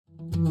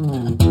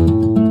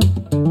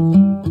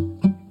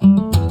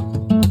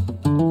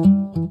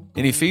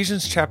In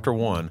Ephesians chapter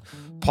 1,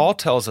 Paul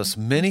tells us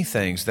many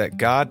things that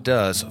God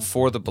does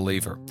for the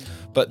believer.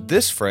 But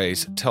this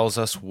phrase tells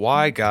us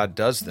why God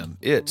does them.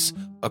 It's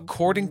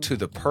according to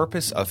the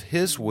purpose of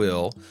His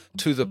will,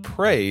 to the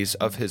praise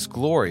of His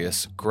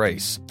glorious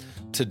grace.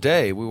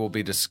 Today we will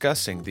be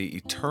discussing the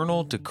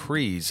eternal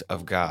decrees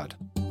of God.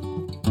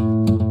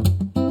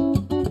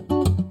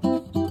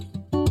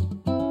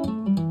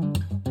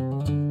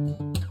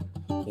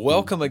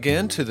 Welcome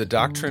again to the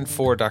Doctrine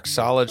for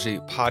Doxology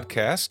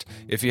podcast.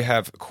 If you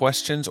have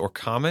questions or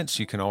comments,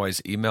 you can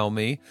always email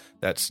me.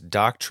 That's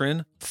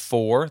doctrine4,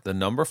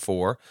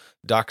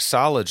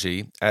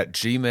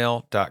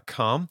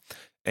 doxology@gmail.com.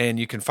 And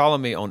you can follow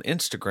me on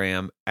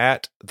Instagram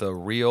at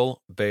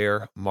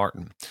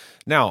 @TheRealBearMartin.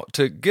 Now,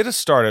 to get us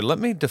started, let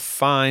me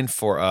define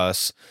for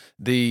us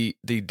the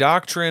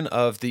doctrine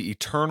of the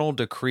eternal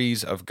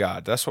decrees of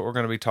God. That's what we're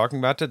going to be talking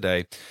about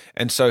today.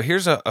 And so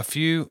here's a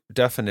few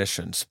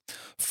definitions.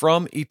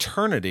 From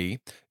eternity,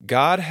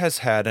 God has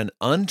had an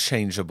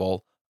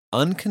unchangeable,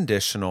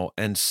 unconditional,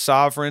 and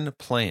sovereign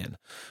plan,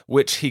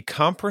 which He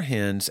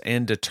comprehends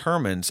and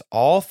determines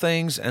all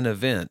things and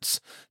events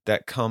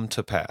that come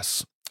to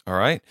pass. All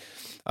right.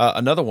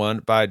 Another one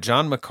by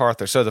John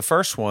MacArthur. So the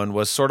first one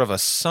was sort of a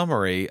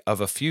summary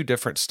of a few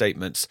different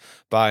statements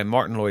by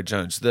Martin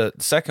Lloyd-Jones. The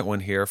second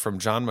one here from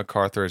John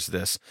MacArthur is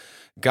this: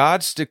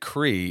 God's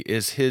decree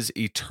is His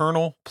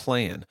eternal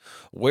plan,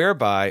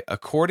 whereby,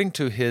 according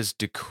to His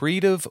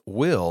decretive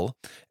will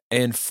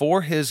and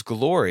for His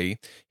glory,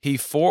 He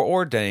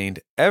foreordained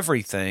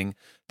everything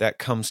that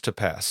comes to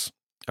pass.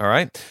 All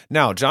right.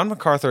 Now, John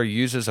MacArthur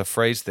uses a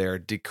phrase there,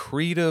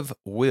 decretive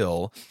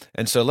will.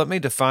 And so let me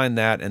define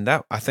that. And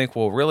that, I think,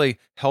 will really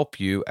help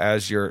you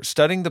as you're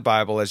studying the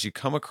Bible, as you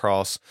come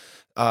across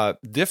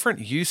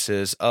different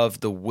uses of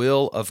the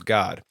will of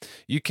God.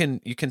 You can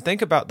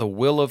think about the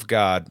will of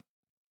God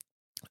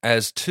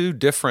as two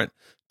different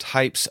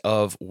types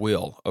of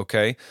will,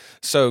 okay?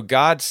 So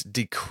God's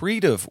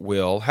decretive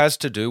will has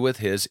to do with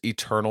His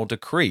eternal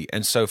decree.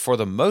 And so for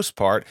the most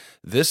part,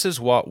 this is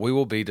what we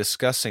will be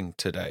discussing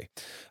today.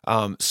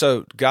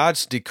 So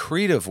God's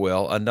decretive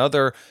will,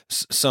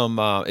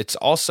 it's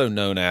also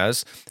known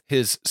as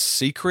His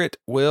secret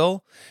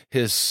will,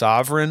 His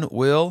sovereign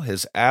will,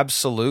 His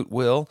absolute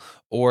will,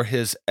 or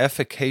His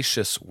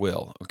efficacious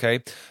will, okay?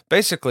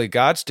 Basically,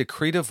 God's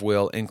decretive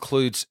will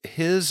includes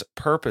His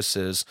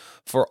purposes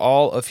for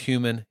all of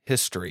human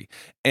history,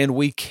 and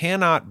we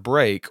cannot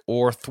break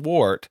or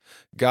thwart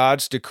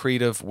God's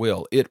decretive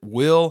will. It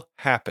will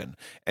happen,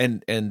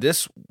 and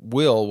this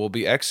will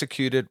be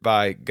executed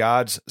by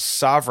God's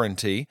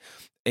sovereignty,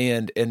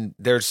 and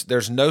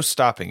there's no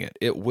stopping it.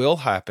 It will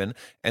happen,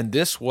 and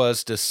this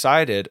was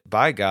decided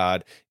by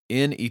God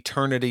in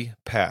eternity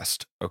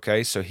past,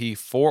 okay? So He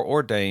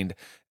foreordained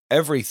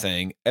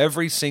everything,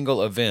 every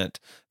single event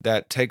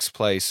that takes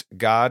place.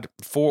 God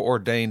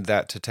foreordained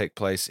that to take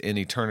place in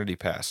eternity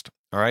past,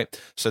 all right?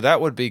 So that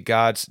would be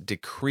God's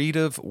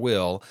decretive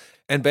will.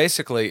 And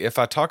basically, if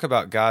I talk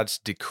about God's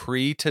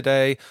decree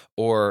today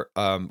or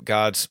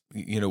God's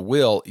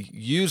will,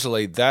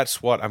 usually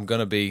that's what I'm going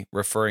to be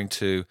referring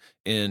to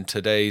in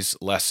today's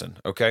lesson,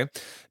 okay?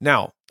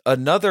 Now,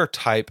 another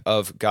type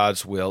of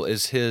God's will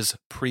is His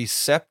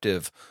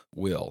preceptive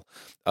will.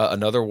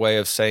 Another way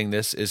of saying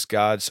this is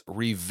God's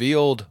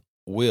revealed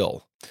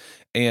will.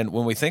 And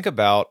when we think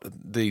about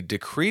the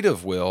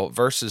decretive will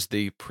versus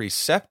the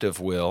preceptive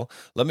will,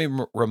 let me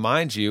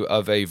remind you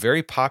of a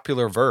very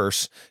popular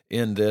verse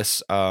in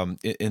this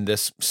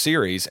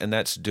series, and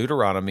that's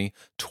Deuteronomy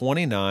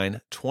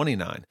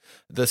 29:29.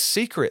 The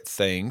secret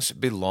things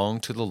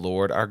belong to the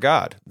Lord our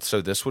God. So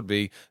this would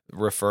be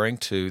referring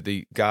to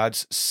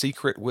God's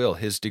secret will,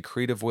 His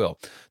decretive will.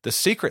 The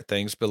secret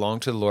things belong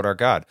to the Lord our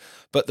God,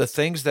 but the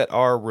things that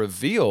are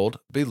revealed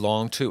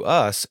belong to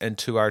us and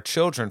to our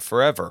children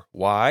forever.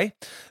 Why?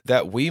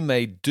 That we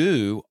may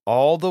do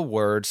all the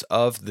words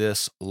of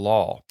this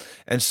law.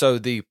 And so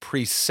the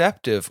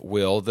preceptive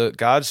will,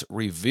 God's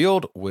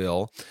revealed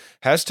will,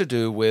 has to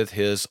do with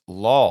His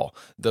law,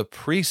 the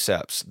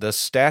precepts, the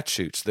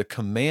statutes, the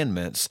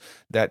commandments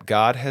that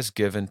God has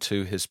given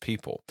to His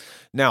people.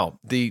 Now,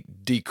 the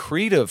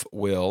decretive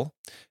will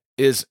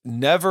is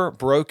never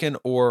broken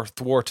or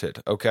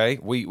thwarted, okay?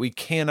 We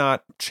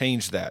cannot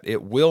change that.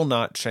 It will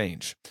not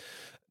change.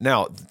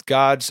 Now,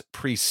 God's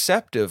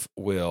preceptive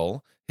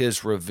will,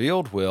 His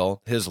revealed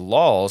will, His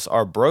laws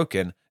are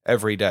broken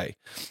every day.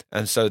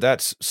 And so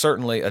that's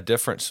certainly a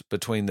difference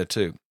between the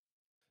two.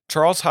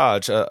 Charles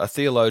Hodge, a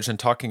theologian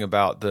talking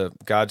about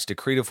God's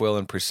decretive will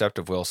and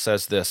preceptive will,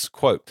 says this,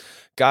 quote,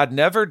 God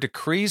never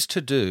decrees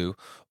to do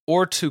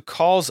or to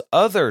cause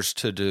others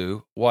to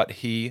do what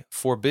He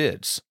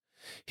forbids.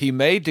 He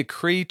may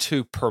decree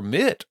to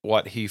permit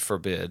what He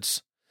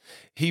forbids.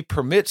 He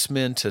permits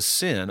men to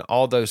sin,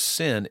 although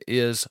sin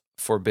is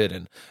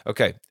forbidden.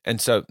 Okay,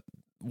 and so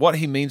what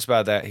he means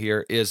by that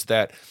here is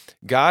that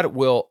God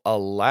will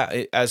allow,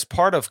 as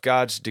part of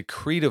God's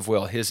decretive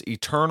will, His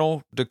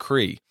eternal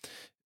decree,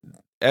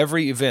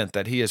 every event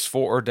that He has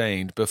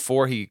foreordained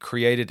before He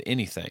created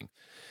anything,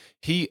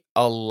 He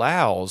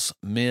allows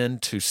men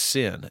to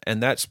sin,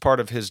 and that's part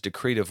of his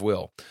decretive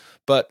will.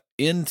 But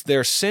in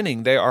their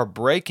sinning, they are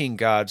breaking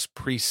God's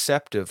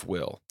preceptive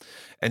will.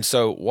 And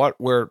so what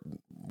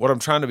I'm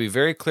trying to be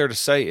very clear to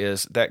say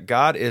is that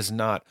God is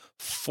not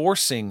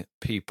forcing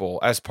people,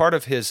 as part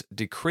of his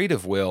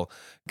decretive will,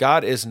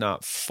 God is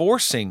not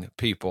forcing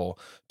people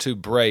to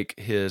break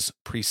his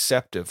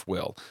preceptive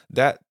will.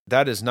 That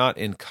is not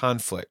in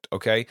conflict,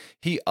 okay?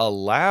 He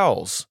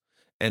allows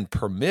and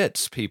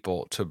permits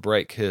people to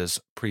break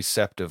his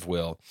preceptive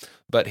will,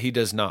 but he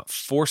does not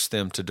force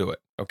them to do it,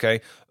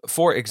 okay?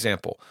 For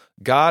example,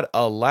 God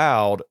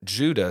allowed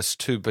Judas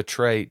to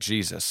betray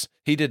Jesus.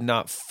 He did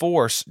not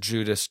force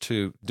Judas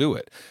to do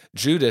it.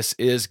 Judas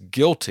is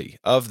guilty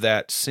of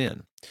that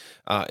sin.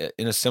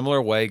 In a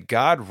similar way,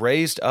 God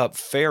raised up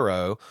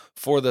Pharaoh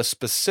for the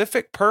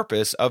specific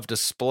purpose of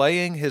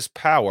displaying his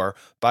power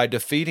by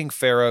defeating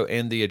Pharaoh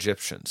and the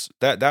Egyptians.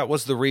 That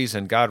was the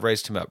reason God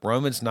raised him up.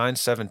 Romans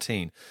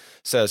 9:17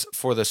 says,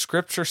 "For the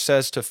scripture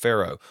says to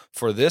Pharaoh,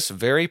 for this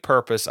very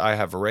purpose I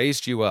have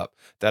raised you up,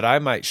 that I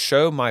might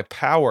show my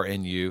power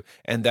in you,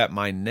 and that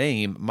my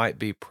name might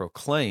be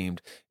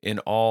proclaimed in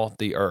all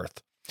the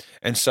earth."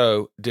 And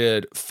so,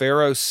 did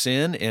Pharaoh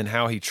sin in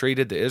how he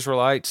treated the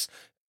Israelites?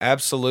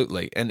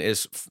 Absolutely. And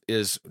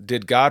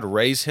did God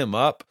raise him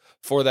up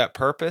for that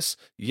purpose?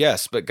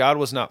 Yes, but God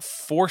was not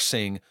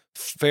forcing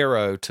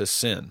Pharaoh to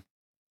sin.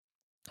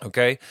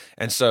 Okay?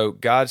 And so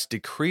God's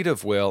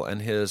decretive will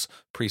and his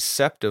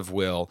preceptive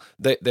will,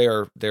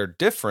 they're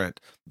different,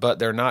 but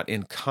they're not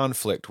in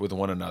conflict with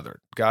one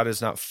another. God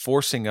is not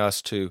forcing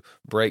us to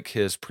break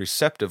his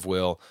preceptive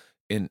will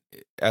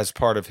as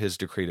part of his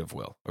decretive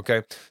will.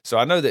 Okay, so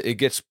I know that it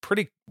gets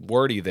pretty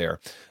wordy there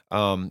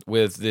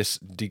with this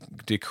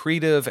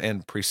decretive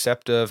and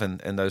preceptive and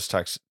those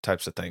types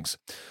of things.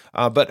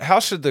 But how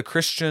should the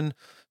Christian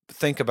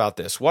think about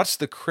this? What's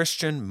the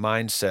Christian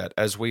mindset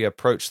as we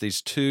approach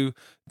these two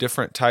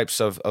different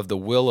types of the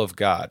will of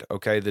God?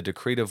 Okay, the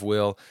decretive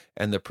will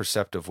and the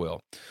preceptive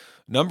will.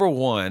 Number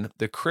one,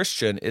 the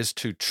Christian is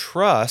to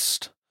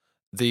trust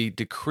the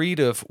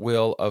decretive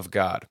will of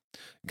God.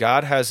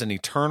 God has an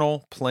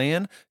eternal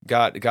plan.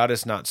 God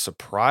is not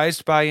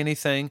surprised by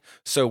anything.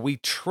 So we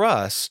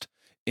trust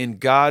in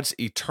God's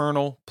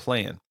eternal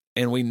plan.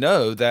 And we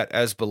know that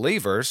as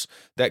believers,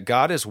 that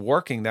God is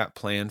working that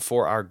plan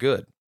for our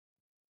good.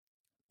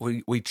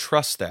 We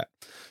trust that.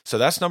 So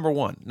that's number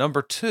one.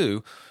 Number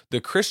two, the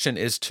Christian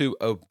is to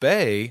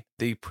obey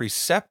the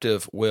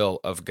preceptive will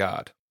of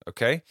God.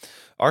 Okay?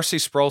 R.C.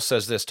 Sproul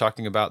says this,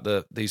 talking about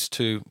these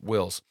two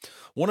wills.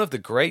 One of the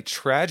great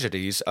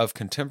tragedies of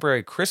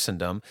contemporary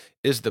Christendom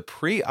is the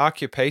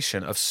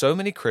preoccupation of so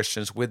many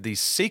Christians with the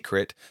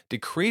secret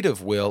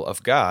decretive will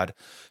of God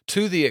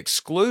to the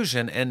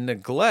exclusion and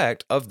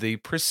neglect of the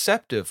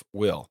preceptive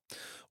will.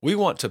 We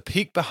want to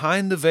peek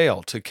behind the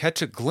veil to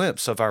catch a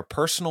glimpse of our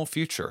personal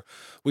future.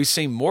 We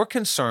seem more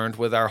concerned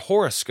with our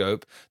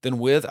horoscope than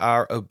with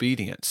our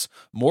obedience,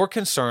 more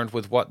concerned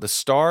with what the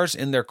stars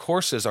in their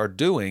courses are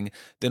doing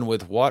than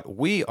with what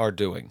we are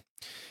doing.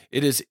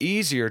 It is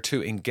easier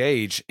to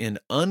engage in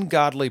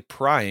ungodly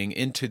prying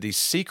into the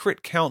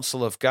secret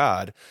counsel of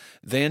God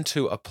than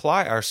to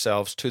apply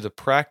ourselves to the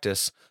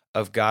practice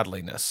of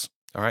godliness.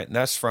 All right, and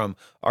that's from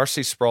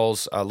R.C.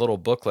 Sproul's little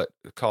booklet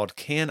called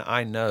Can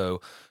I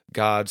Know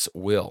God's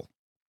Will?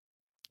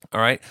 All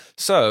right,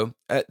 so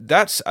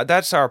that's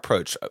our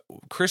approach.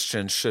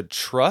 Christians should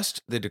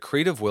trust the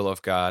decretive will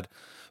of God,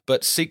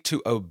 but seek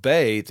to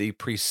obey the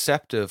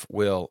preceptive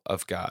will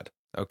of God.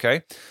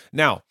 Okay,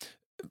 now,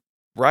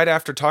 right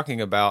after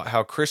talking about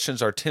how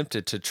Christians are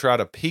tempted to try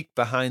to peek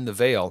behind the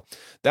veil,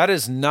 that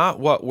is not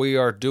what we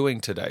are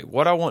doing today.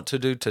 What I want to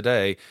do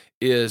today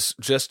is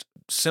just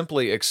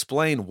simply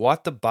explain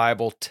what the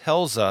Bible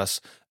tells us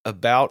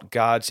about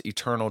God's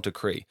eternal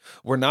decree.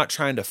 We're not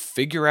trying to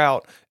figure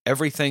out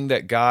everything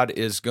that God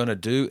is going to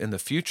do in the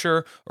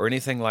future or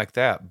anything like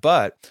that,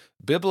 but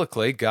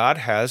biblically, God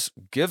has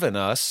given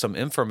us some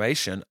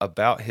information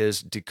about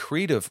his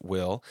decretive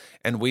will,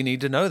 and we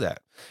need to know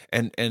that.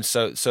 And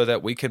so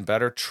that we can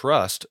better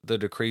trust the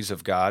decrees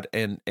of God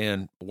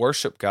and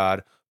worship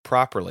God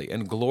properly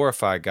and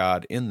glorify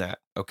God in that,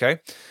 okay?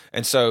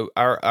 And so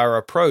our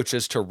approach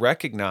is to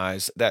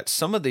recognize that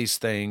some of these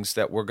things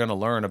that we're going to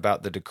learn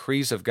about the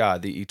decrees of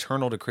God, the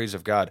eternal decrees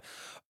of God,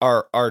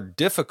 are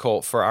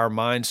difficult for our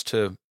minds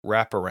to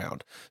wrap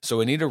around. So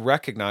we need to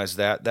recognize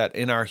that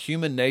in our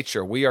human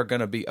nature, we are going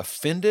to be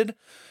offended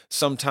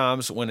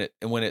sometimes when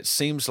it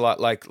seems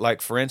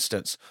like for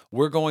instance,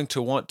 we're going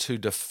to want to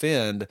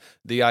defend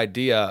the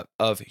idea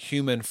of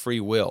human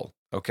free will.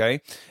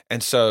 Okay,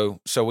 and so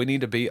we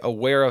need to be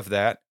aware of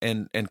that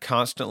and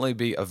constantly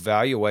be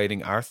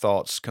evaluating our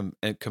thoughts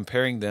and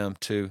comparing them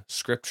to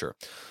Scripture.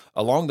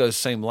 Along those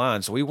same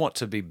lines, we want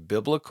to be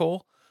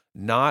biblical,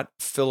 not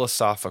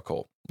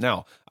philosophical.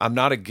 Now, I'm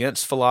not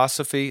against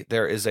philosophy.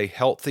 There is a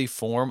healthy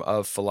form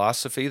of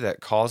philosophy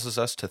that causes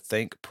us to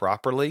think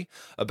properly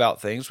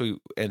about things.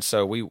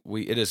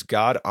 It is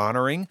God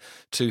honoring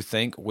to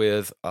think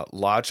with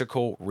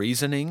logical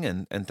reasoning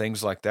and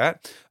things like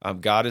that.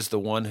 God is the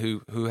one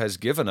who has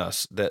given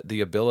us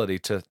the ability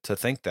to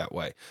think that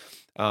way.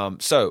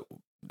 So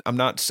I'm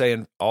not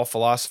saying all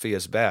philosophy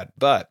is bad,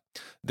 but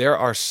there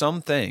are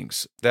some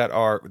things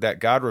that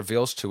God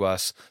reveals to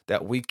us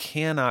that we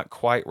cannot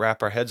quite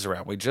wrap our heads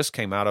around. We just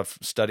came out of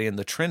studying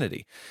the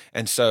Trinity.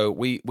 And so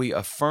we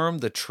affirm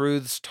the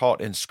truths taught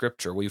in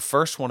Scripture. We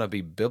first want to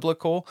be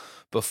biblical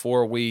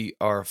before we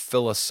are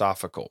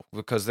philosophical,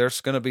 because there's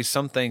going to be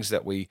some things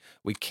that we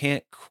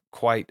can't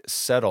quite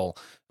settle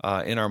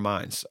in our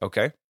minds,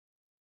 okay?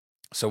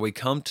 So we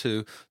come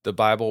to the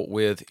Bible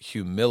with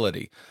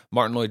humility.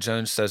 Martin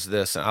Lloyd-Jones says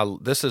this, and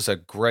this is a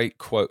great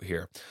quote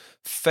here.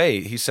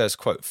 He says,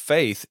 quote,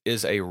 "Faith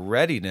is a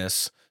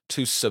readiness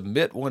to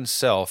submit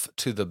oneself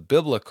to the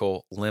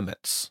biblical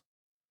limits."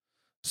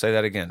 Say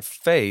that again.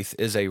 Faith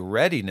is a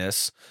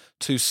readiness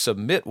to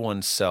submit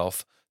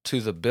oneself to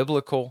the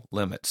biblical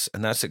limits.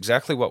 And that's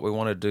exactly what we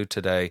want to do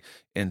today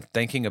in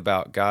thinking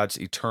about God's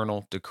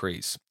eternal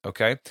decrees,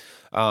 okay?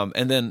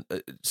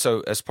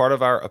 So as part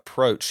of our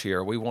approach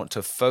here, we want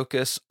to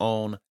focus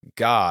on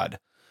God,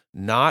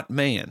 not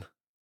man,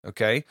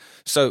 okay?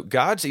 So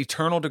God's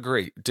eternal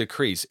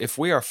decrees, if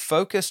we are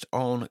focused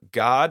on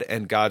God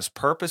and God's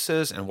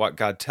purposes and what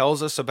God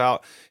tells us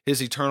about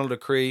his eternal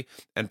decree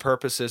and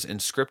purposes in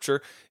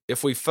Scripture,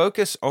 if we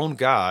focus on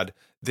God,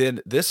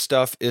 then this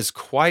stuff is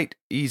quite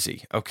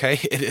easy, okay?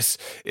 It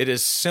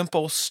is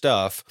simple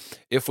stuff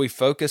if we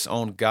focus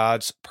on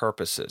God's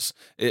purposes.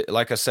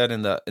 Like I said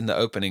in the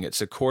opening,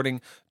 it's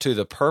according to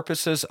the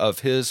purposes of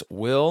his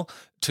will,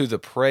 to the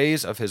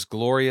praise of his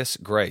glorious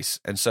grace.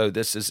 And so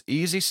this is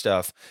easy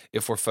stuff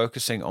if we're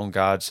focusing on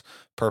God's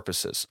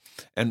purposes.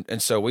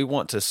 And so we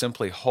want to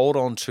simply hold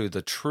on to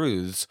the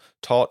truths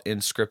taught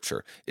in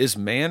Scripture. Is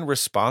man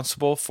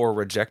responsible for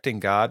rejecting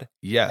God?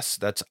 Yes,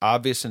 that's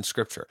obvious in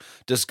Scripture.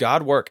 Does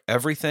God work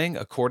everything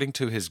according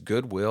to his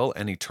good will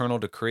and eternal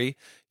decree?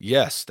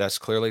 Yes, that's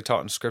clearly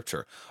taught in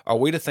Scripture. Are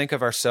we to think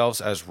of ourselves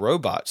as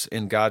robots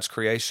in God's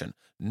creation?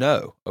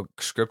 No,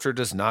 Scripture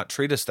does not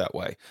treat us that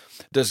way.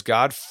 Does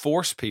God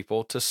force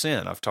people to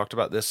sin? I've talked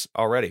about this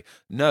already.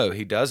 No,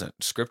 he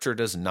doesn't. Scripture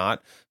does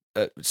not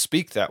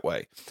speak that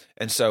way.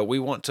 And so we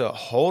want to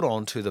hold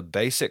on to the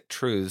basic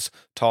truths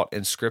taught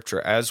in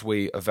Scripture as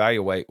we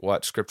evaluate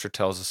what Scripture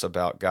tells us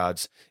about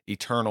God's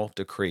eternal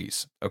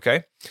decrees.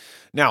 Okay?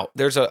 Now,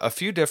 there's a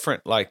few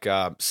different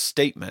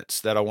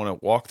statements that I want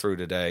to walk through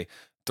today.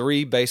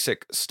 3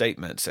 basic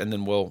statements, and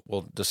then we'll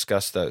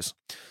discuss those.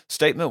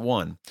 Statement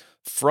 1.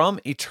 From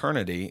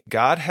eternity,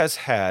 God has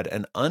had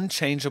an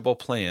unchangeable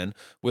plan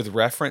with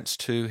reference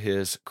to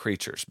his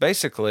creatures.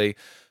 Basically,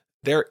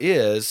 there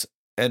is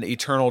an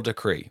eternal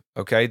decree,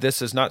 okay?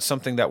 This is not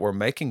something that we're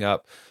making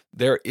up.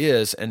 There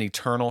is an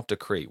eternal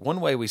decree. One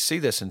way we see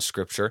this in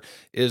Scripture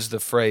is the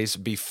phrase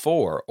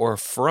before or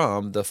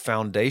from the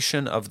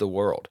foundation of the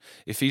world.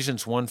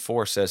 Ephesians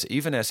 1:4 says,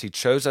 "Even as he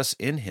chose us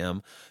in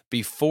him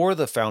before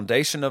the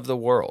foundation of the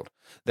world,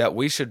 that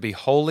we should be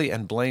holy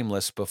and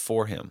blameless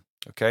before him."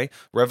 Okay,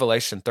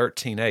 Revelation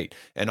 13:8,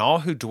 "And all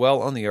who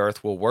dwell on the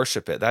earth will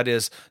worship it." That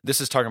is, this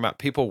is talking about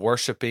people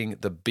worshiping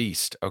the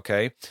beast,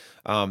 okay?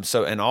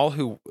 And all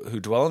who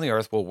dwell on the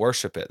earth will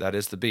worship it. That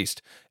is the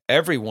beast.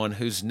 "Everyone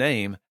whose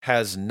name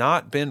has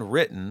not been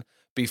written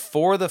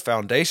before the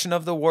foundation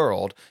of the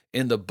world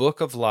in the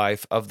book of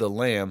life of the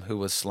Lamb who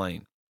was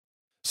slain."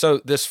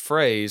 So this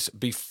phrase,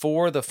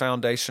 "before the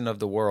foundation of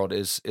the world,"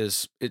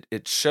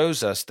 it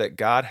shows us that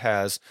God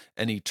has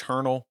an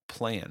eternal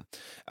plan.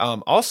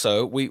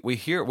 Also, we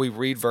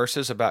read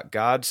verses about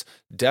God's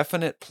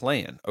definite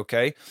plan.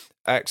 Okay,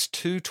 Acts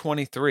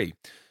 2:23.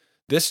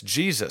 "This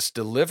Jesus,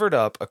 delivered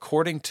up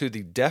according to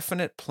the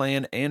definite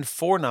plan and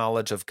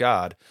foreknowledge of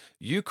God,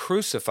 you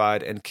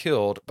crucified and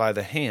killed by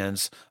the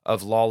hands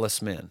of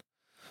lawless men."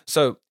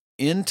 So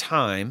in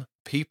time,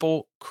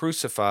 people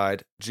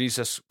crucified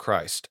Jesus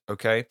Christ,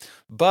 okay?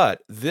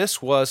 But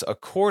this was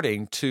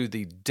according to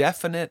the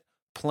definite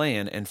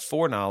plan and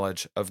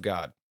foreknowledge of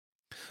God.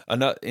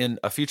 In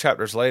a few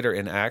chapters later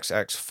in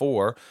Acts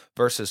 4,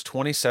 verses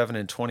 27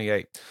 and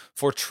 28,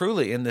 "For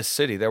truly in this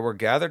city there were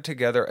gathered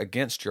together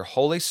against your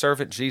holy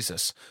servant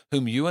Jesus,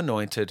 whom you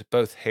anointed,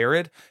 both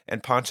Herod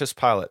and Pontius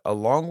Pilate,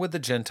 along with the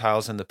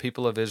Gentiles and the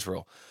people of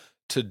Israel,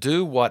 to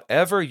do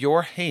whatever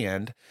your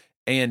hand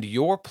and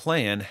your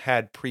plan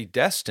had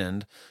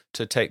predestined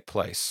to take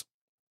place."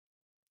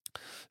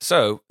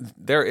 So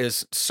there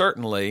is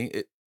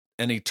certainly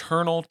an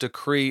eternal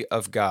decree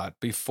of God.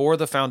 Before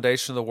the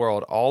foundation of the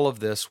world, all of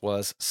this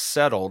was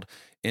settled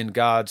in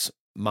God's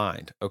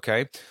mind,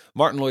 okay?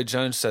 Martin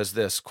Lloyd-Jones says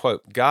this,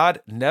 quote,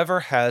 "God never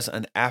has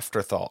an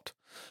afterthought.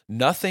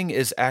 Nothing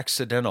is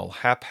accidental,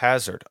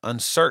 haphazard,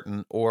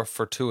 uncertain, or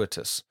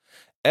fortuitous.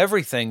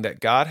 Everything that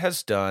God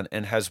has done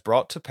and has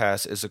brought to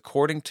pass is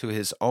according to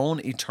his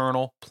own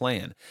eternal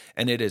plan,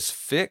 and it is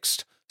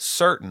fixed,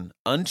 certain,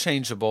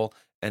 unchangeable,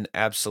 and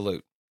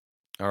absolute."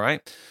 All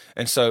right.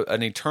 And so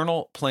an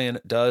eternal plan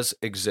does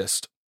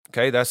exist.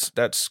 Okay.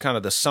 That's kind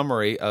of the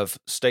summary of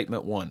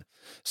statement one.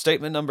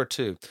 Statement number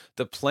two,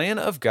 the plan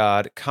of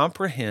God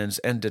comprehends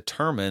and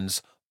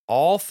determines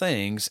all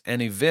things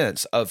and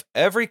events of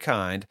every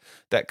kind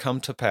that come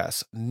to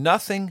pass.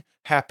 Nothing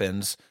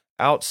happens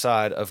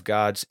outside of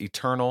God's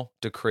eternal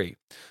decree.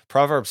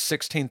 Proverbs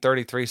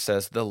 16:33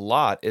 says, "The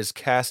lot is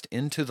cast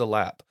into the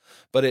lap,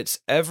 but its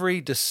every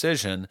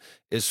decision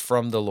is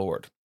from the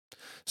Lord."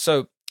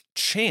 So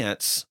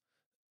chance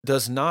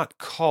does not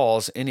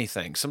cause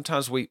anything.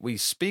 Sometimes we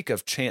speak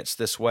of chance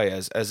this way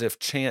as if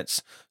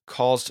chance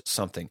caused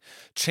something.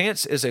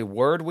 Chance is a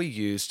word we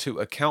use to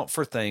account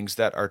for things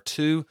that are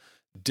too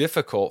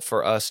difficult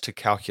for us to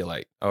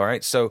calculate. All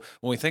right. So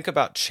when we think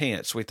about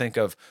chance, we think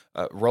of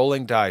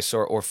rolling dice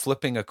or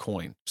flipping a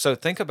coin. So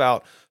think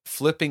about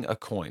flipping a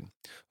coin.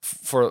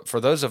 For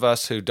those of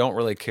us who don't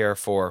really care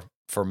for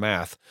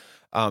math,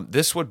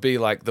 this would be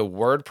like the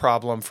word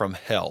problem from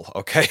hell,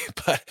 okay?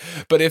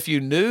 But if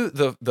you knew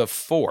the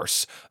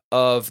force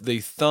of the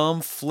thumb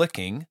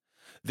flicking,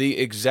 the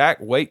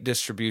exact weight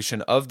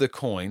distribution of the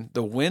coin,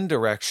 the wind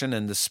direction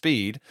and the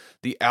speed,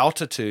 the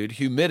altitude,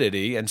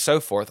 humidity, and so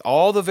forth,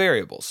 all the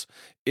variables,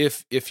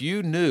 if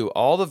you knew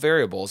all the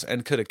variables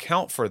and could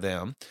account for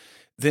them,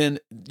 then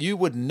you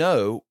would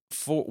know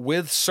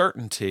with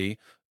certainty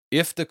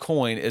if the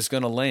coin is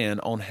going to land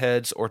on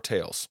heads or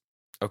tails.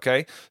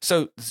 Okay,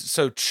 so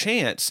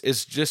chance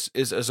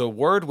is a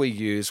word we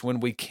use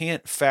when we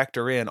can't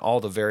factor in all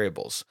the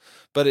variables,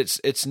 but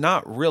it's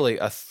not really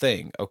a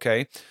thing.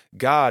 Okay,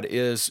 God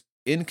is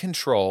in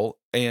control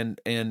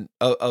and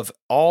of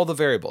all the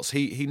variables.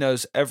 He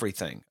knows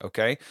everything.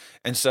 Okay,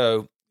 and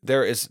so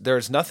there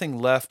is nothing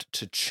left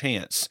to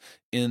chance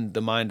in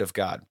the mind of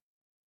God.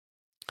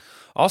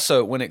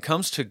 Also, when it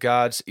comes to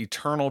God's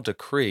eternal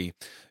decree,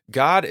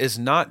 God is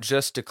not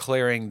just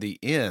declaring the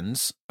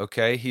ends,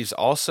 okay? He's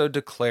also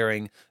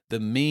declaring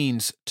the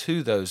means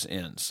to those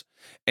ends.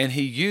 And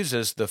he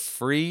uses the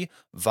free,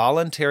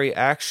 voluntary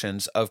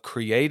actions of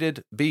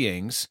created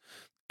beings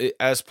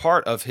as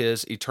part of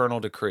his eternal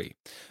decree.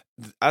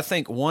 I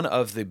think one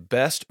of the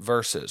best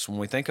verses, when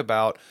we think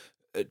about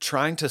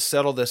trying to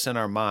settle this in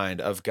our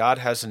mind, of God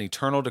has an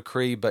eternal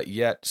decree, but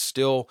yet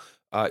still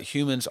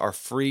humans are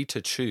free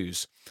to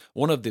choose.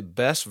 One of the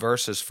best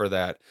verses for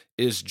that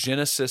is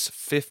Genesis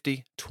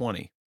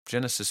 50:20.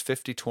 Genesis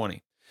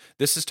 50:20.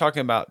 This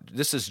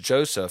is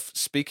Joseph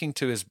speaking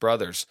to his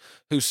brothers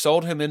who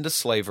sold him into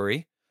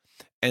slavery,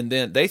 and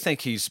then they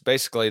think he's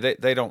basically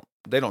they don't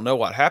know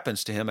what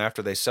happens to him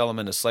after they sell him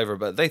into slavery,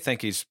 but they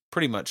think he's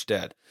pretty much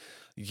dead.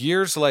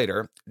 Years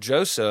later,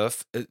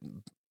 Joseph,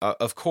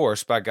 of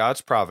course, by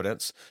God's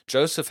providence,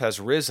 Joseph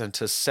has risen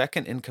to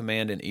second in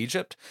command in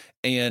Egypt,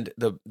 and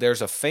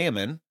there's a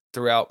famine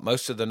throughout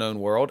most of the known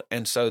world,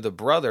 and so the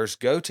brothers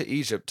go to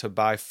Egypt to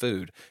buy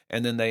food,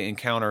 and then they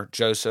encounter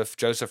Joseph.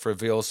 Joseph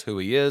reveals who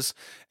he is,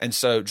 and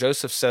so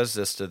Joseph says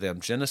this to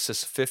them,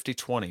 Genesis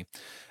 50:20,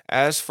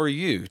 "As for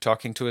you,"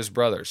 talking to his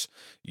brothers,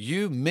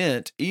 "you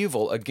meant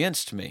evil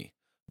against me,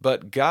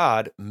 but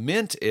God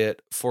meant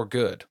it for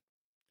good,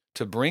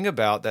 to bring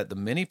about that the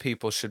many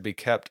people should be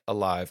kept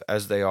alive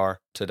as they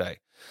are today."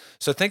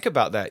 So think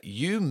about that.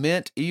 You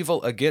meant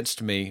evil against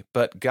me,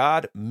 but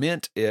God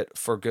meant it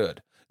for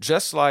good.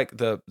 Just like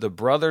the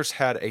brothers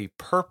had a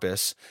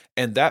purpose,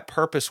 and that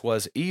purpose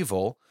was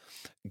evil,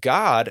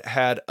 God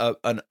had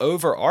an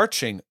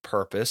overarching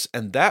purpose,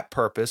 and that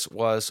purpose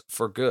was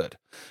for good.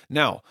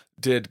 Now,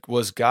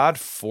 was God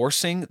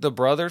forcing the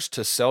brothers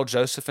to sell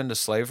Joseph into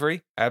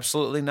slavery?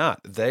 Absolutely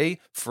not. They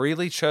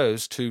freely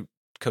chose to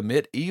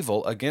commit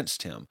evil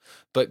against him,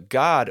 but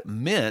God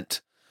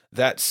meant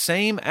that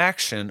same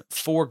action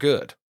for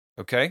good.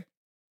 Okay?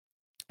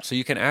 So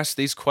you can ask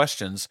these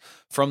questions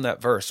from that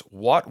verse.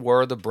 What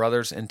were the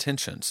brothers'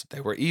 intentions?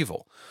 They were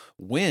evil.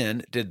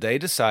 When did they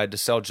decide to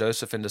sell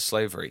Joseph into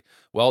slavery?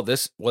 Well,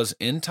 this was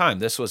in time.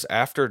 This was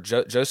after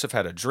Joseph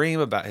had a dream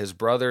about his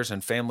brothers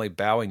and family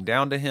bowing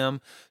down to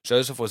him.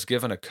 Joseph was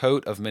given a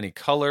coat of many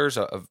colors,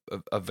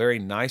 a very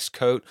nice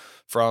coat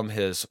from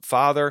his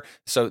father.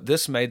 So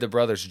this made the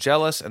brothers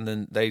jealous, and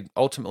then they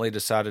ultimately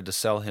decided to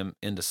sell him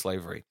into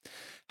slavery.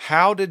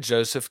 How did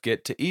Joseph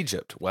get to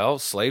Egypt? Well,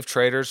 slave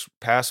traders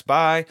passed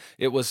by.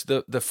 It was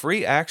the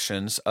free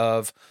actions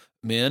of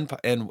men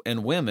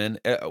and women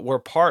were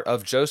part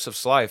of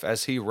Joseph's life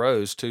as he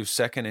rose to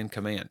second in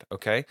command.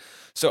 Okay,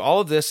 so all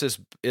of this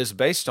is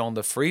based on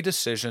the free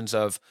decisions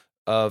of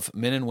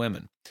men and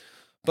women.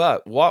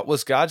 But what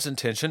was God's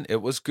intention?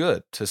 It was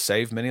good, to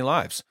save many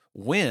lives.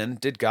 When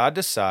did God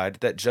decide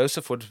that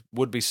Joseph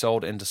would be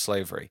sold into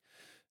slavery?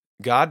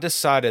 God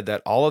decided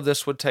that all of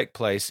this would take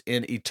place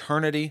in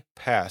eternity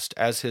past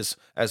as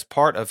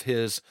part of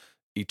his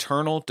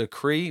eternal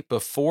decree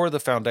before the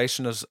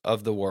foundation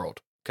of the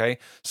world. Okay?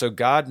 So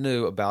God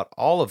knew about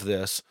all of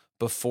this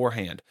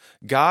beforehand.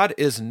 God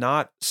is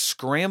not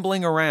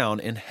scrambling around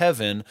in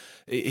heaven.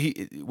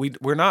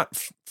 We're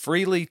not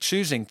freely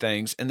choosing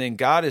things, and then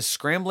God is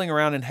scrambling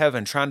around in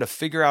heaven trying to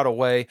figure out a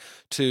way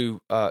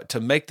to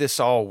make this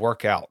all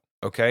work out.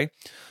 okay?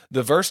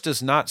 The verse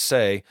does not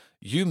say,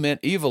 you meant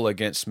evil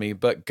against me,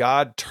 but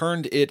God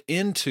turned it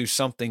into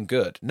something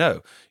good.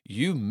 No,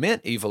 you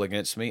meant evil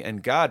against me,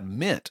 and God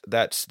meant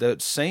that's the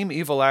same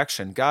evil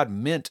action. God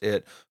meant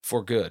it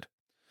for good.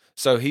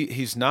 So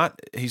he's not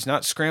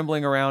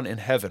scrambling around in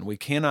heaven. We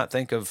cannot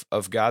think of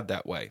God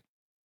that way.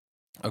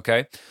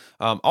 Okay.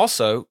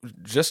 Also,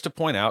 just to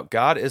point out,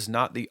 God is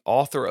not the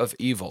author of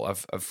evil.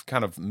 I've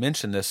kind of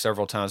mentioned this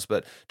several times,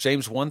 but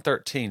James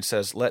 1:13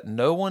 says, "Let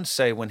no one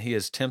say when he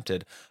is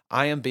tempted,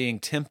 I am being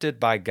tempted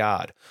by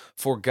God.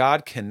 For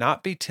God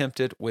cannot be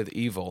tempted with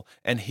evil,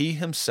 and he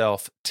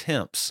himself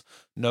tempts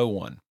no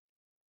one."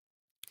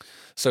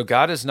 So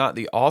God is not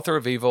the author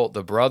of evil.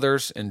 The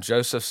brothers, in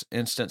Joseph's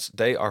instance,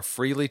 they are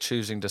freely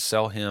choosing to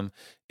sell him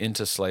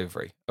into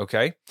slavery.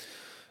 Okay?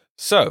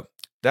 So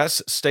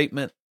that's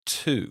statement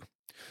 2.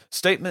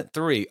 Statement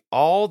 3,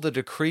 all the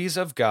decrees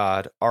of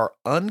God are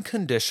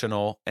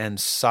unconditional and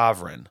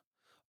sovereign.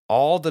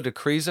 All the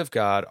decrees of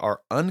God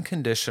are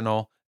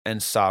unconditional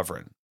and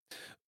sovereign.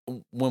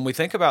 When we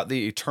think about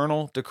the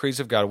eternal decrees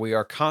of God, we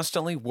are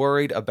constantly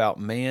worried about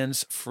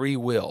man's free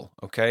will,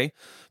 okay?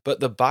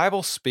 But the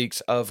Bible speaks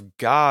of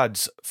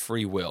God's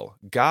free will.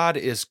 God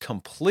is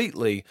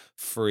completely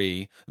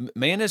free.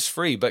 Man is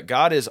free, but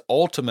God is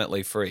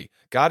ultimately free.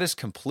 God is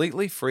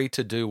completely free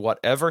to do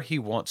whatever he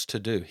wants to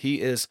do.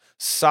 He is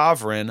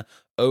sovereign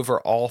over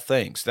all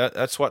things.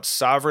 That's what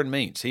sovereign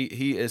means.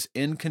 He is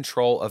in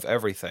control of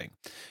everything.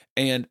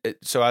 And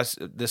so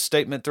this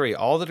statement 3,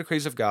 all the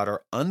decrees of God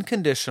are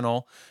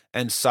unconditional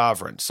and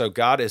sovereign. So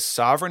God is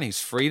sovereign. He's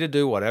free to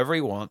do whatever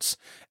he wants.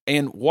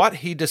 And what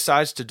he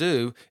decides to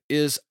do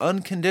is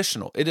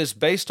unconditional. It is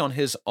based on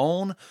his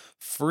own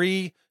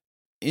free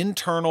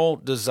internal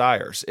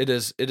desires. It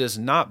is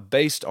not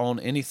based on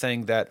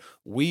anything that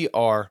we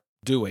are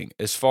doing.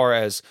 As far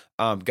as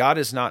God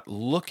is not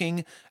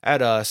looking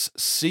at us,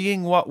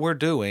 seeing what we're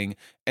doing,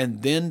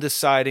 and then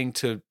deciding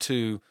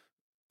to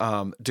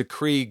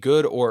decree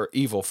good or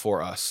evil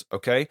for us,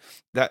 okay?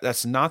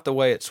 That's not the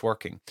way it's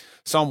working.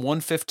 Psalm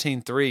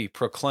 115:3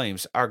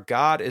 proclaims, our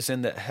God is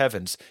in the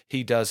heavens.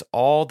 He does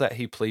all that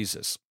he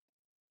pleases.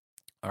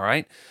 All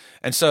right?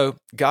 And so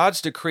God's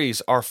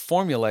decrees are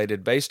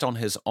formulated based on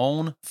his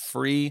own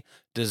free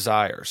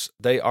desires.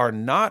 They are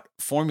not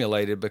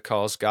formulated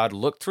because God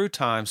looked through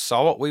time,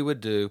 saw what we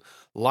would do,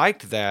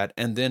 liked that,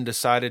 and then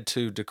decided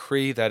to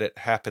decree that it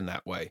happened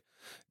that way.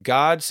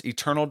 God's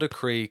eternal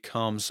decree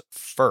comes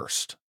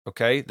first.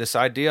 Okay, this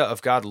idea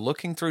of God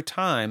looking through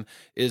time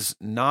is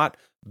not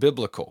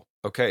biblical,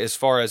 okay, as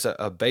far as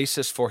a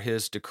basis for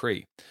his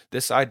decree.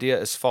 This idea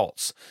is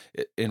false.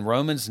 In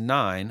Romans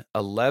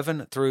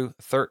 9:11 through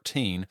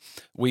 13,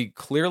 we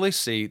clearly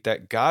see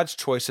that God's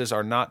choices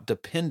are not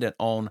dependent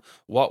on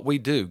what we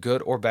do,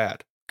 good or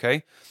bad,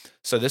 okay?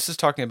 So this is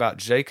talking about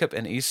Jacob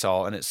and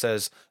Esau, and it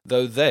says,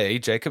 though they,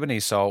 Jacob and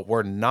Esau,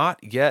 were not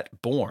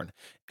yet born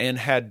and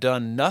had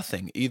done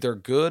nothing, either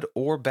good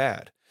or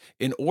bad,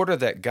 in order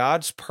that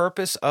God's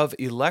purpose of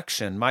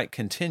election might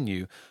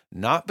continue,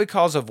 not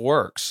because of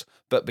works,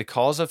 but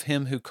because of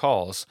him who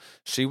calls,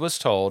 she was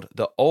told,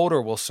 the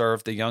older will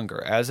serve the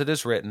younger. As it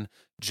is written,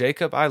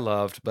 Jacob I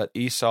loved, but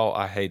Esau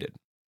I hated.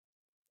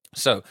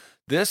 So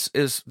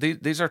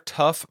these are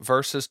tough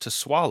verses to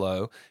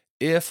swallow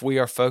if we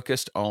are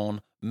focused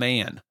on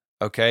man,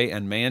 okay,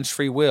 and man's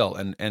free will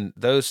and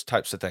those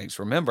types of things.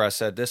 Remember, I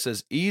said this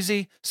is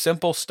easy,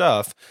 simple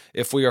stuff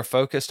if we are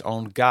focused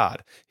on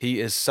God. He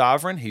is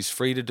sovereign. He's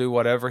free to do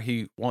whatever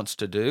he wants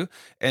to do.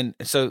 And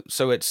so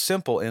it's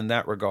simple in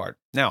that regard.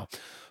 Now,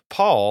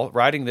 Paul,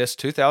 writing this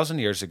 2,000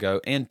 years ago,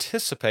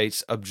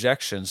 anticipates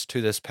objections to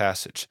this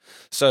passage.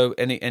 So,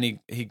 and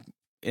he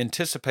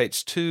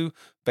anticipates two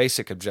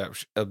basic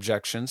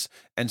objections.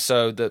 And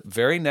so the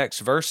very next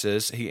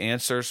verses, he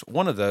answers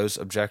one of those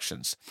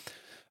objections.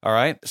 All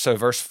right, so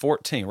verse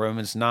 14,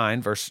 Romans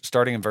 9,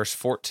 starting in verse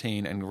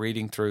 14 and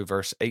reading through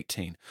verse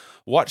 18.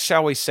 What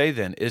shall we say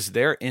then? Is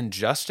there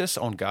injustice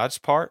on God's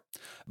part?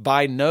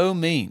 By no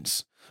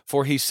means.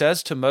 For he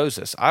says to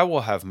Moses, I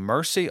will have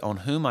mercy on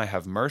whom I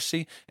have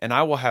mercy, and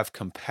I will have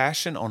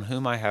compassion on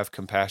whom I have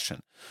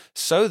compassion.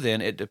 So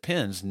then it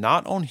depends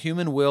not on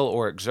human will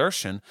or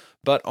exertion,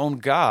 but on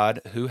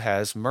God who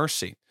has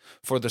mercy.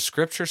 For the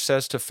scripture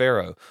says to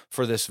Pharaoh,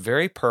 for this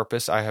very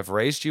purpose I have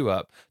raised you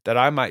up, that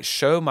I might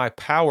show my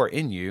power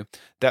in you,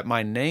 that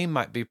my name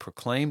might be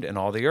proclaimed in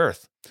all the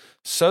earth.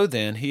 So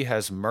then he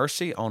has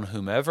mercy on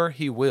whomever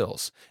he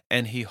wills,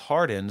 and he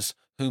hardens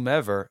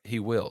whomever he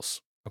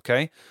wills.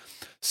 Okay?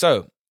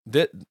 So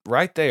that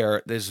right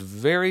there is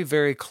very,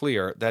 very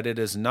clear that it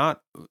is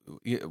not,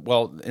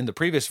 well, in the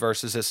previous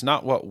verses, it's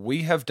not what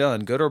we have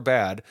done, good or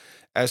bad,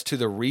 as to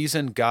the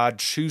reason God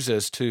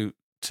chooses to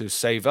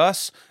save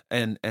us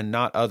and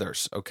not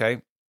others,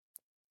 okay?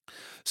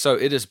 So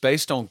it is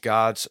based on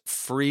God's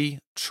free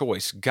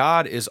choice.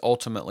 God is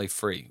ultimately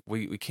free.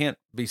 We can't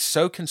be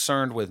so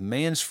concerned with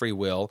man's free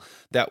will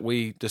that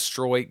we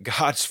destroy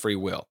God's free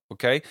will,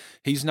 okay?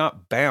 He's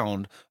not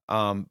bound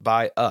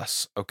by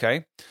us,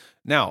 okay?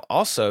 Now,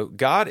 also,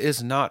 God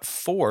is not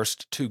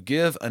forced to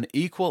give an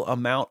equal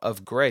amount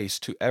of grace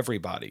to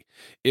everybody.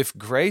 If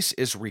grace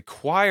is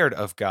required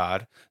of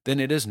God, then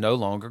it is no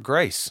longer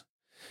grace.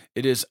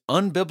 It is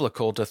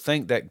unbiblical to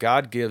think that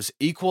God gives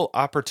equal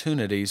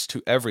opportunities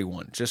to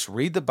everyone. Just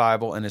read the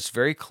Bible, and it's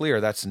very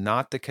clear that's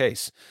not the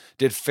case.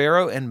 Did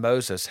Pharaoh and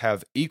Moses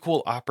have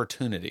equal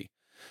opportunity?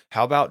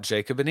 How about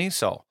Jacob and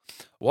Esau?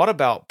 What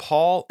about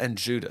Paul and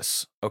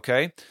Judas?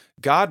 Okay?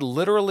 God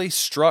literally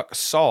struck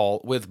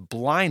Saul with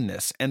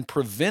blindness and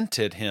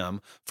prevented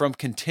him from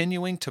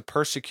continuing to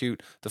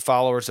persecute the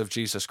followers of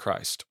Jesus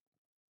Christ.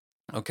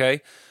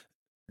 Okay?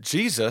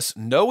 Jesus,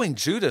 knowing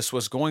Judas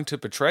was going to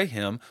betray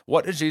him,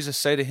 what did Jesus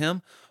say to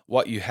him?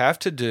 What you have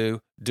to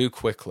do, do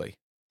quickly.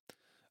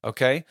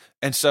 Okay?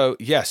 And so,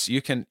 yes,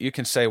 you can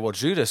say, well,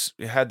 Judas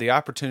had the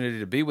opportunity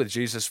to be with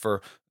Jesus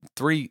for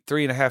three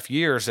and a half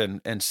years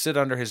and sit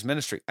under his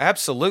ministry.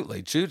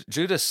 Absolutely.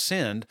 Judas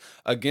sinned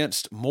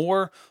against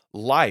more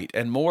light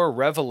and more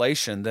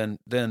revelation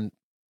than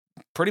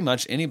pretty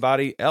much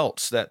anybody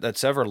else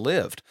that's ever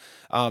lived.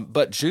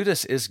 But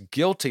Judas is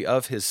guilty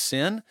of his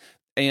sin,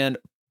 and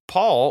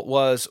Saul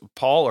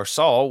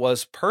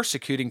was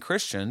persecuting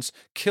Christians,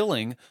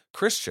 killing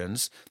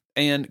Christians,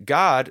 and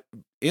God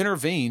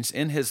intervenes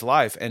in his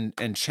life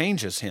and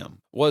changes him.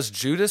 Was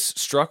Judas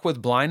struck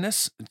with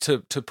blindness to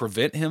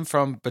prevent him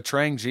from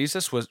betraying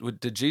Jesus?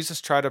 Did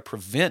Jesus try to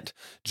prevent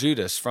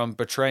Judas from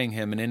betraying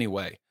him in any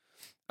way?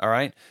 All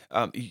right.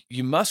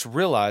 You must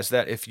realize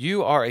that if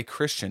you are a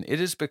Christian, it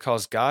is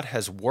because God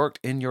has worked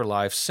in your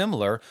life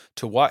similar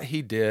to what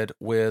he did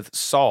with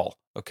Saul.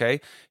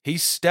 Okay. He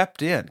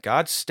stepped in.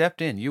 God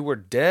stepped in. You were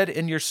dead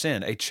in your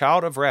sin, a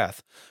child of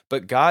wrath,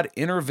 but God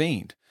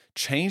intervened,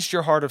 changed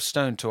your heart of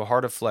stone to a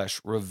heart of flesh,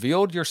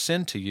 revealed your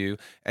sin to you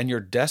and your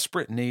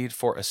desperate need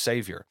for a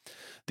Savior.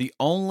 The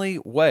only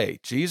way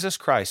Jesus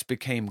Christ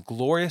became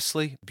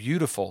gloriously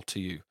beautiful to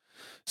you.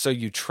 So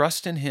you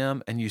trust in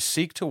him and you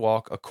seek to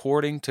walk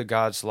according to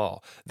God's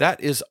law.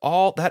 That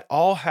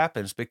all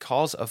happens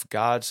because of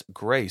God's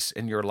grace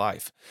in your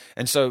life.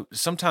 And so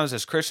sometimes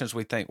as Christians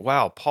we think,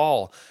 wow,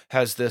 Paul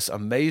has this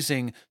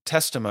amazing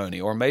testimony,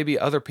 or maybe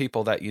other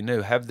people that you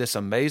knew have this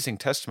amazing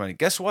testimony.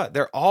 Guess what?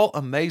 They're all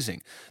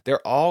amazing.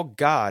 They're all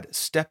God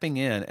stepping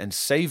in and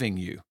saving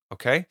you,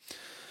 okay?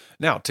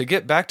 Now, to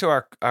get back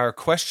to our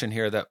question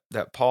here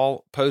that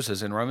Paul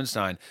poses in Romans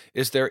 9,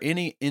 is there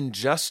any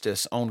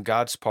injustice on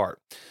God's part?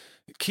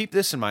 Keep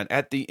this in mind.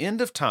 At the end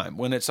of time,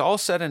 when it's all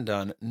said and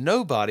done,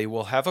 nobody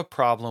will have a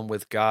problem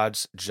with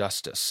God's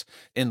justice.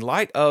 In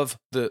light of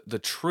the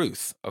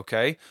truth,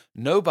 okay,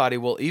 nobody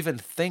will even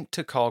think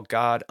to call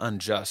God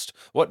unjust.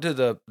 What do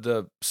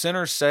the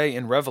sinners say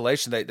in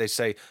Revelation? They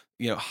say,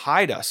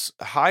 hide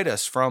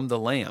us from the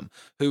Lamb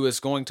who is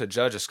going to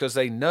judge us, because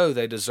they know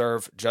they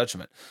deserve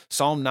judgment.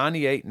 Psalm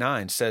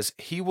 98:9 says,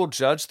 he will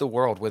judge the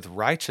world with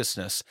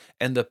righteousness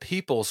and the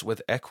peoples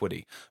with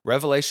equity.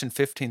 Revelation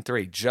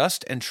 15:3,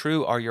 just and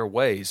true are your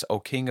ways, O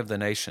King of the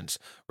nations.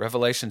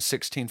 Revelation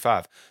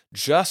 16:5,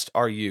 just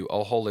are you,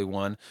 O Holy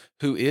One,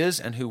 who is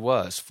and who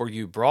was, for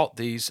you brought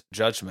these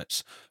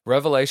judgments.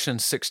 Revelation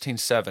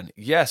 16:7,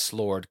 yes,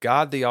 Lord,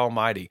 God the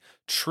Almighty,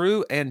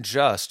 true and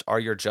just are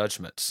your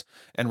judgments.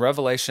 And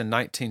Revelation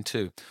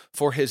 19:2,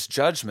 for his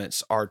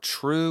judgments are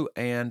true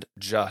and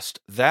just.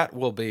 That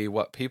will be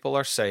what people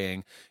are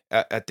saying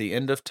at the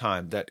end of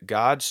time, that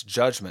God's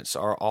judgments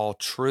are all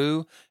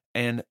true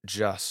and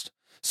just.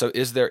 So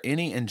is there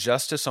any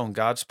injustice on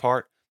God's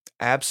part?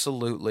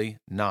 Absolutely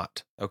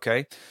not.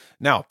 Okay.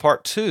 Now,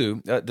 part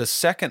 2, the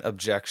second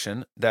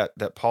objection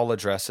that Paul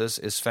addresses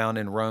is found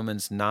in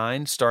Romans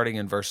 9, starting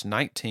in verse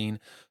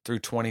 19 through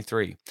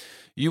 23.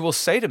 You will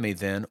say to me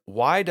then,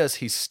 why does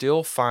he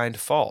still find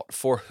fault?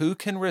 For who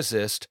can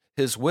resist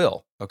his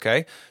will?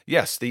 Okay.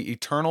 Yes, the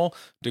eternal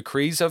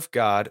decrees of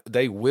God,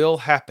 they will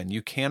happen.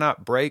 You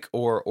cannot break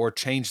or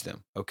change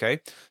them.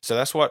 Okay. So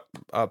that's what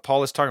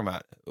Paul is talking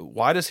about.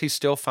 Why does he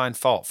still find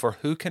fault? For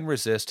who can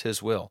resist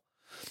his will?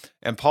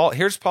 And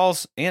here's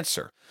Paul's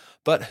answer.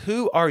 But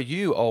who are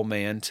you, O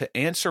man, to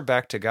answer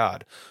back to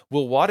God?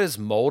 Will what is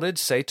molded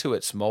say to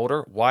its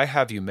molder, why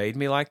have you made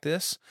me like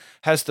this?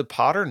 Has the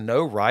potter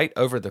no right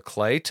over the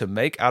clay to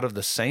make out of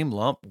the same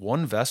lump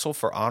one vessel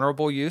for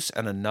honorable use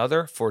and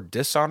another for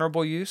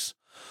dishonorable use?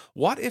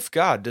 What if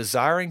God,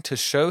 desiring to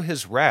show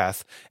his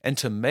wrath and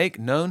to make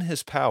known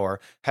his power,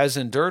 has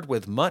endured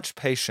with much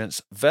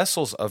patience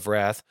vessels of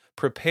wrath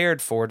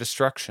prepared for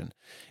destruction,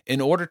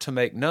 in order to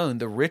make known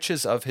the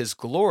riches of his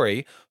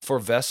glory for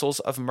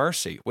vessels of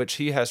mercy, which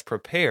he has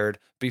prepared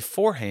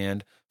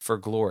beforehand for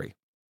glory?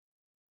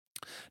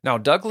 Now,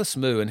 Douglas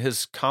Moo, in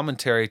his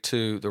commentary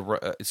to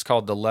it's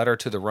called The Letter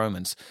to the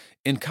Romans,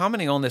 in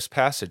commenting on this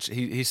passage,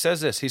 he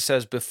says this. He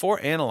says,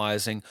 before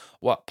analyzing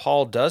what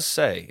Paul does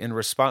say in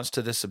response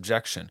to this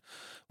objection,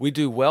 we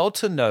do well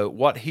to note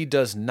what he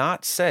does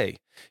not say.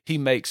 He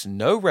makes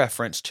no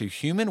reference to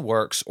human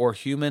works or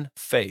human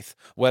faith,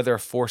 whether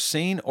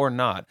foreseen or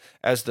not,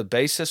 as the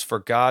basis for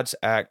God's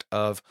act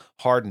of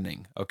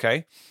hardening.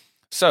 Okay?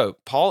 So,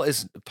 Paul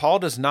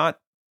does not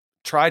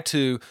try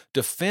to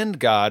defend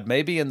God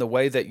maybe in the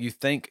way that you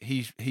think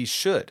he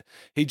should.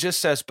 He just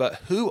says, but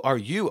who are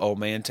you, O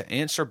man, to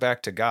answer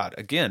back to God?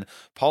 Again,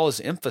 Paul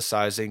is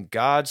emphasizing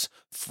God's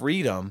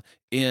freedom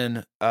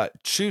in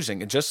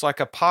choosing. And just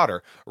like a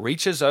potter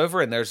reaches over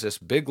and there's this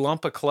big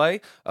lump of clay,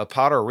 a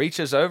potter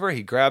reaches over,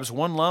 he grabs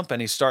one lump and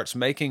he starts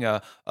making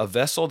a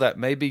vessel that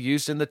may be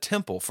used in the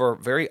temple for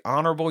very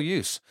honorable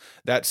use.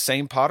 That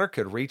same potter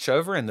could reach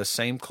over in the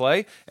same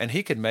clay and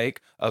he could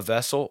make a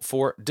vessel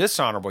for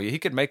dishonorable. He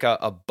could make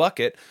a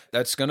bucket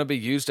that's going to be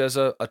used as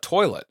a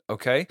toilet,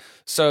 okay?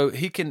 So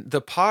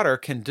the potter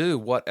can do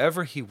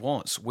whatever he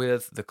wants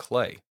with the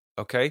clay,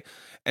 okay?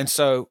 And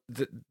so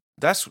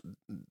that's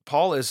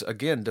Paul is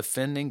again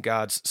defending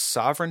God's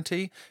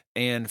sovereignty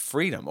and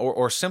freedom,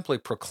 or simply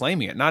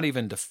proclaiming it, not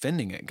even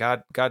defending it.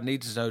 God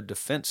needs no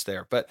defense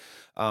there, but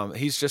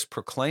he's just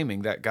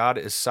proclaiming that God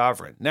is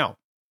sovereign. Now,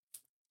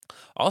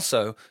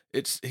 also,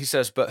 he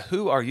says, but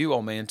who are you,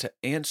 O man, to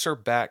answer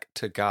back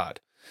to God?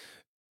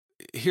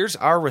 Here's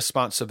our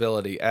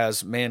responsibility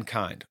as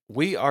mankind.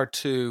 We are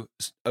to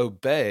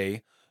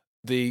obey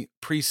the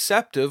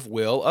preceptive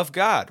will of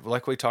God,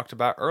 like we talked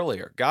about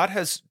earlier. God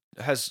has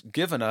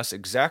given us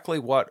exactly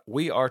what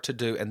we are to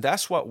do, and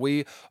that's what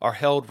we are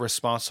held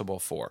responsible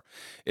for.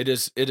 It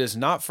is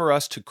not for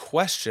us to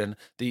question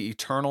the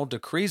eternal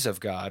decrees of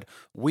God.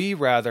 We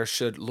rather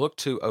should look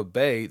to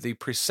obey the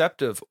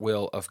preceptive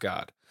will of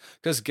God.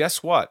 Because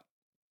guess what?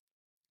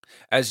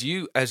 As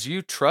you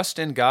trust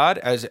in God,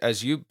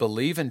 as you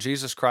believe in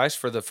Jesus Christ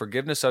for the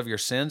forgiveness of your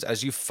sins,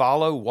 as you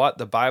follow what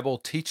the Bible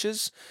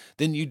teaches,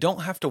 then you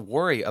don't have to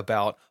worry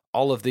about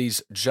all of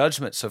these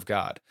judgments of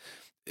God.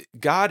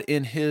 God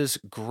in his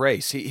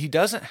grace, he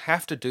doesn't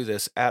have to do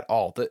this at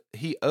all.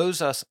 He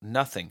owes us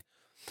nothing.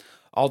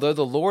 Although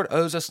the Lord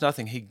owes us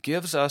nothing, he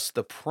gives us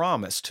the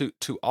promise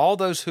to all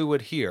those who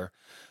would hear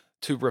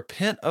to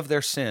repent of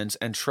their sins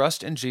and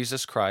trust in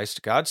Jesus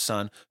Christ, God's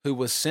Son, who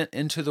was sent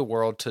into the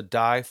world to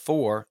die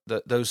for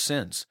those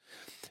sins.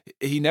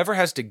 He never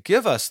has to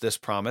give us this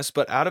promise,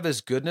 but out of his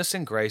goodness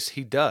and grace,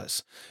 he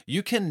does.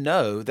 You can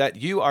know that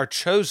you are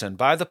chosen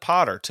by the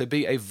potter to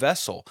be a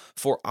vessel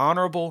for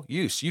honorable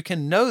use. You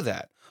can know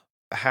that.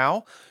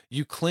 How?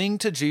 You cling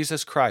to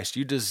Jesus Christ.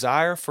 You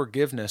desire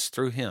forgiveness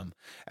through him.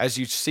 As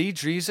you see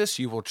Jesus,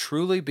 you will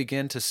truly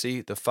begin to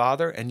see the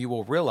Father, and you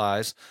will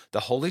realize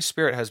the Holy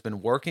Spirit has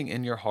been working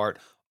in your heart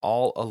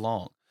all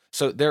along.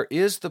 So there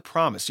is the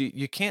promise.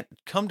 You can't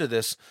come to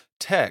this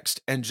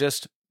text and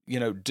just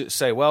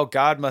say, well,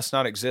 God must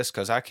not exist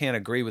because I can't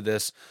agree with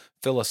this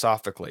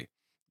philosophically.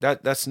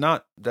 That's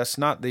not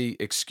the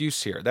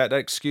excuse here. That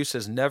excuse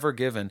is never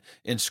given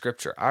in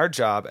Scripture. Our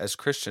job as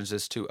Christians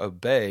is to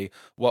obey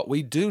what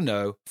we do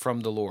know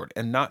from the Lord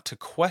and not to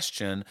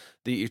question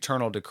the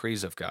eternal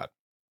decrees of God.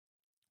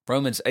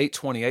 Romans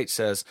 8:28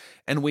 says,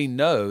 and we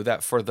know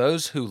that for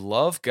those who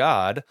love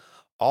God,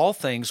 all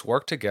things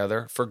work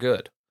together for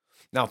good.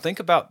 Now think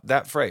about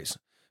that phrase.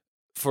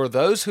 For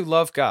those who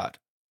love God,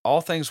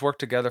 all things work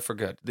together for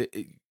good.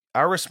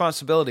 Our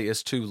responsibility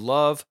is to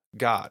love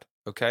God,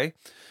 okay?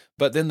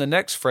 But then the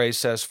next phrase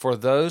says, for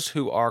those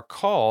who are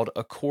called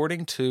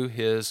according to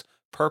his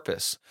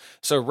purpose.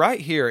 So right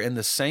here in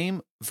the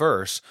same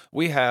verse,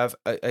 we have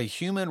a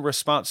human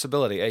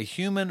responsibility, a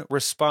human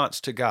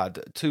response to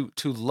God, to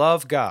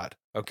love God,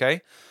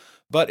 okay?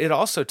 But it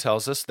also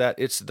tells us that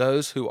it's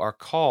those who are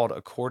called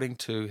according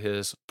to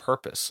his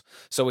purpose.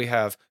 So we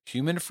have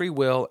human free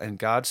will and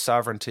God's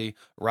sovereignty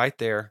right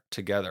there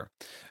together.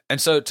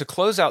 And so to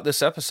close out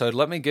this episode,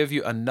 let me give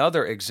you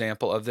another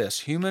example of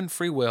this. Human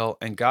free will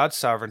and God's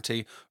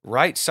sovereignty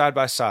right side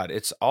by side.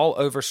 It's all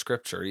over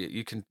Scripture.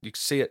 You can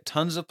see it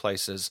tons of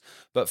places.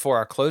 But for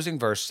our closing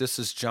verse, this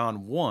is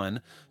John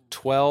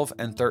 1:12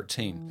 and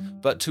 13.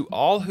 But to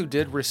all who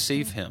did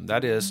receive him,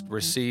 that is,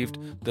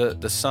 received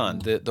the Son,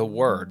 the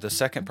Word, the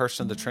second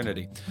person of the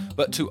Trinity,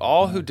 but to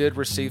all who did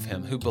receive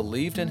him, who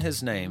believed in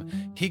his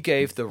name, he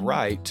gave the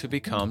right to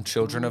become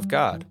children of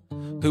God,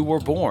 who were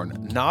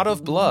born not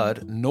of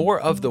blood, nor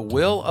of the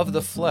will of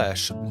the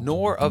flesh,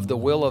 nor of the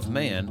will of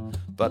man,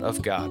 but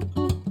of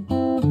God.